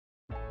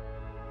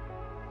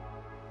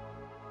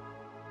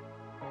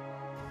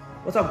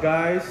What's up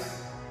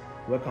guys?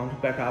 Welcome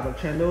back to our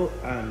channel.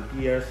 I'm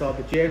here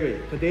Jerry.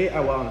 Today I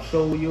want to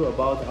show you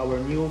about our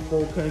new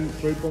Falcon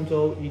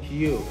 3.0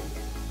 ETU.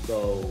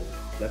 So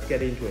let's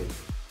get into it.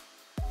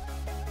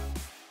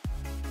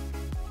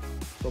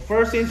 So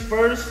first things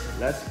first,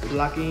 let's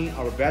plug in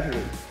our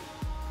battery.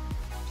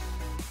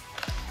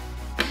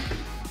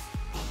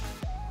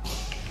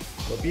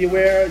 So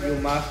beware, you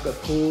must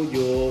pull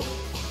your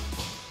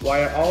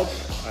wire out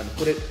and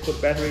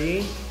put battery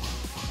in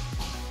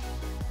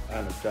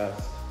and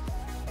just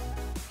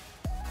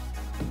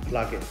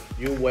plug it.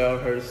 You will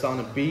hear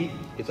sound beep,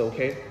 it's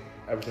okay,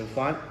 everything's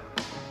fine.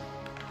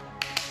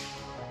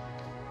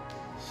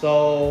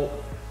 So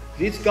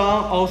this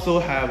gun also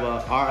have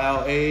a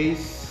RLA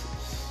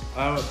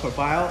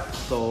profile,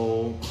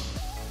 so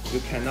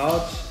you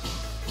cannot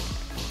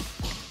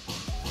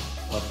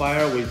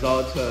fire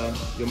without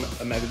your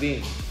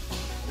magazine.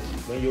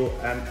 When your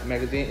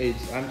magazine is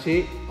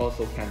empty,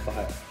 also can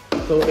fire.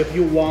 So if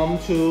you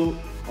want to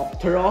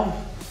turn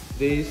off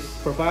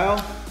this profile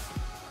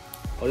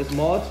or this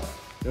mode,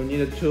 you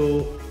need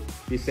to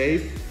be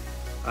safe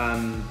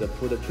and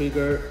pull the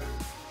trigger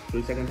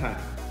 3 second time.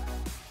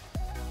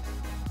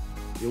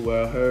 You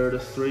will hear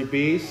 3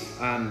 beats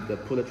and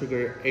pull the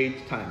trigger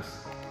 8 times.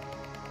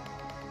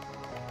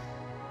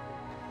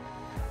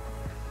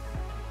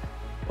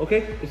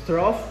 Okay, it's turned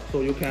off, so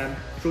you can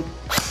shoot.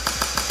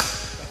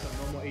 That's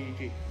a normal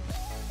AEG.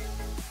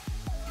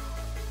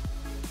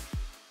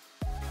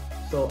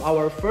 So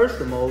our first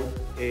mode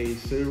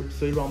is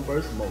 3 round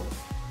burst mode.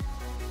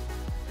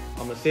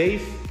 On the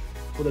safe,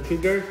 pull the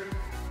trigger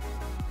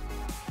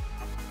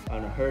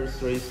and hear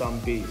 3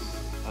 sound beats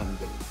and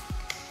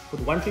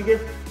put 1 trigger,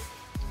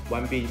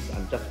 1 beats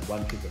and just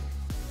 1 trigger.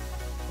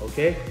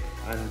 Okay,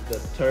 and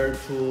turn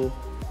to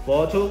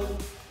bottle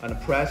and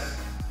press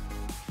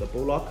the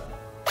bull lock.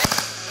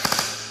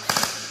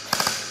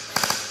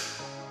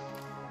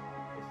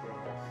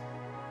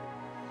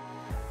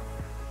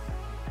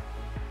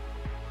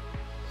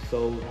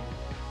 So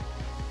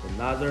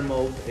another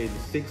mode is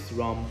 6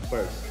 round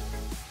burst.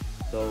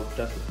 So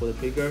just pull the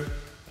trigger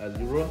at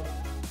 0,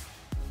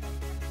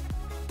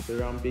 3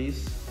 round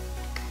beats,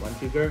 1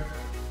 trigger,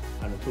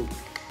 and 2.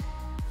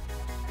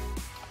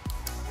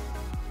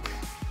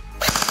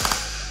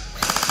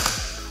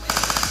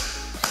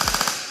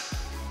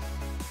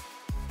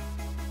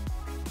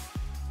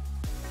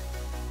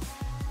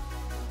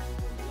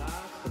 The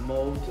last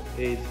mode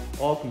is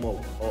off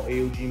mode or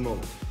AUG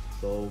mode.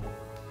 So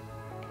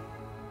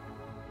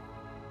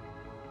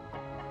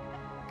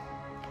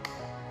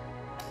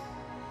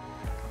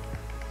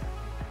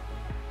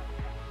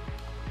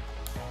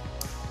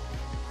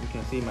you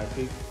can see my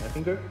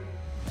finger.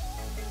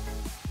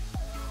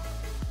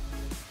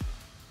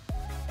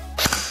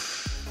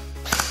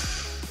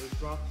 It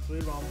drops 3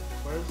 rounds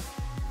first,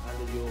 and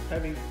you're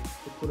having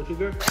to pull the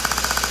trigger.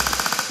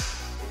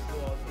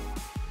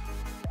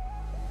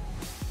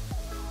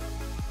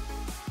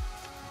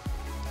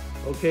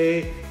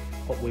 Okay,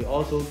 we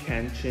also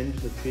can change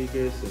the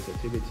trigger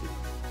sensitivity.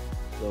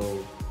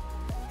 So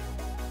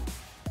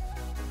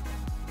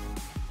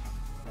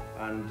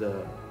and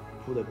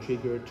pull the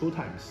trigger 2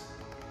 times.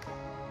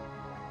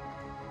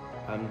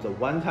 And the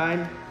 1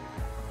 time,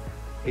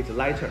 it's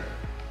lighter.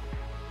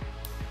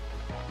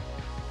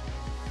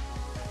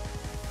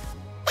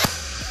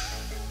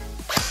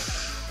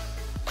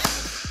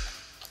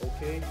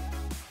 Okay.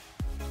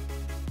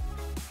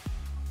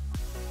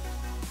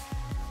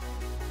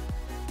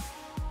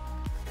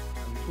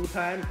 And 2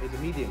 times is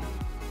medium.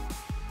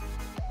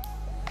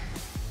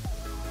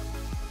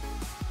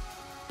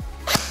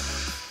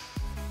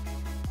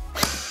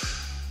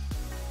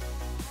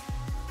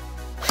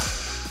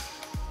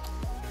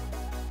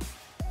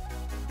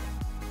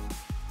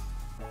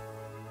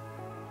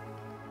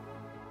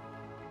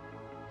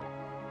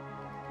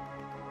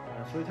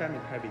 And 3 times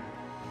is heavy.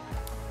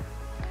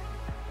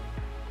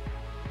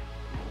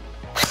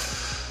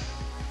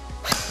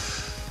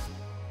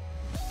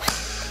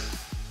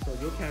 So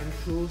you can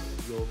choose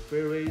your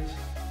favorite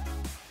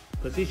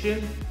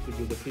position to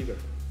do the trigger.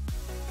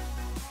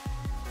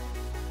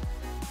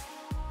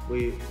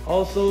 We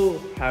also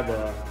have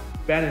a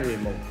binary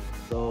mode,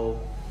 so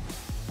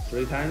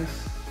 3 times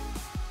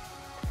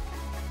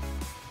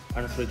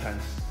and 3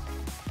 times.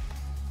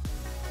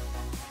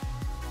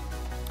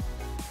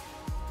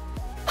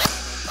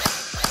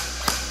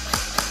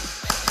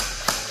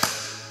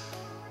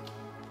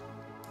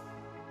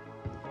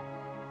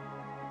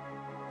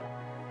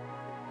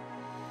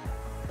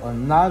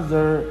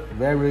 Another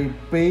very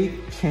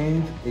big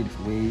change is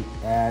we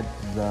add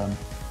the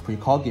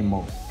precognition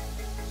mode.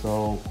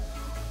 So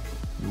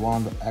you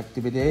want to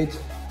activate it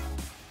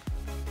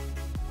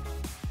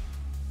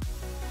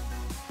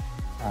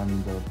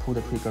and pull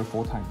the trigger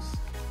 4 times.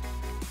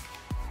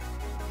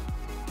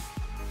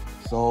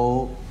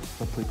 So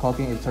the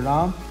precognition is turned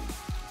on.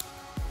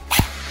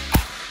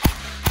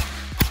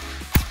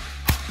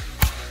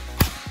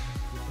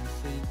 You can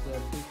see the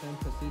different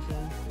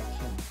position will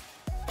change.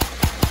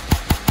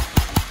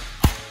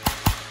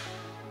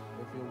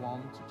 If you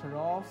want to turn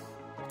off,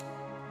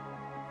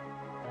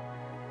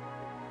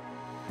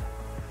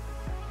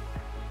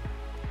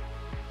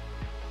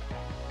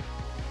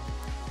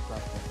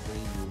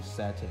 after you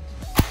set it.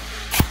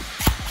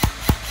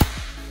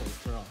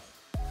 So turn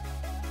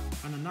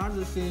off. And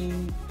another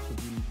thing to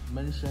be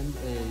mentioned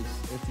is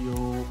if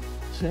you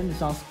change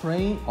some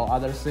spring or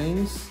other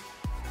things,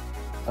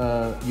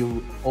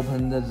 you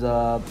open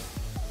the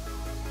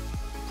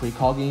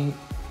precogging,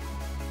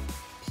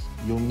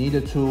 you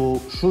need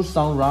to shoot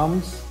some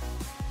rounds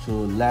to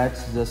let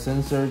the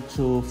sensor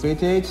to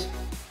fit it,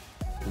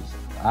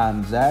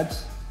 and that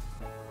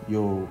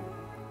your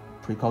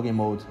precogging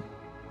mode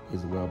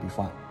will be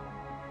fine.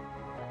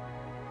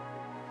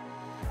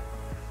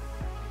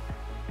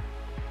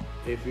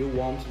 If you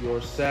want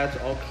your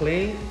set all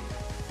clean,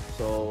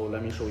 so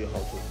let me show you how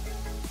to.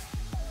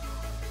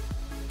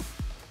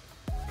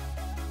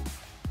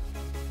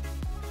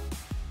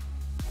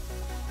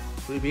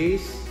 Three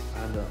piece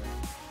and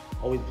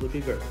always pull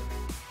trigger.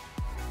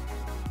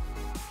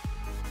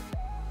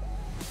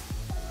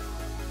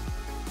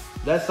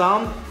 That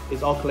sound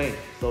is all clean,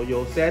 so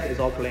your set is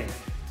all clean.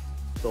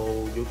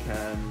 So you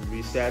can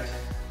reset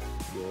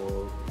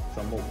your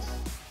some modes.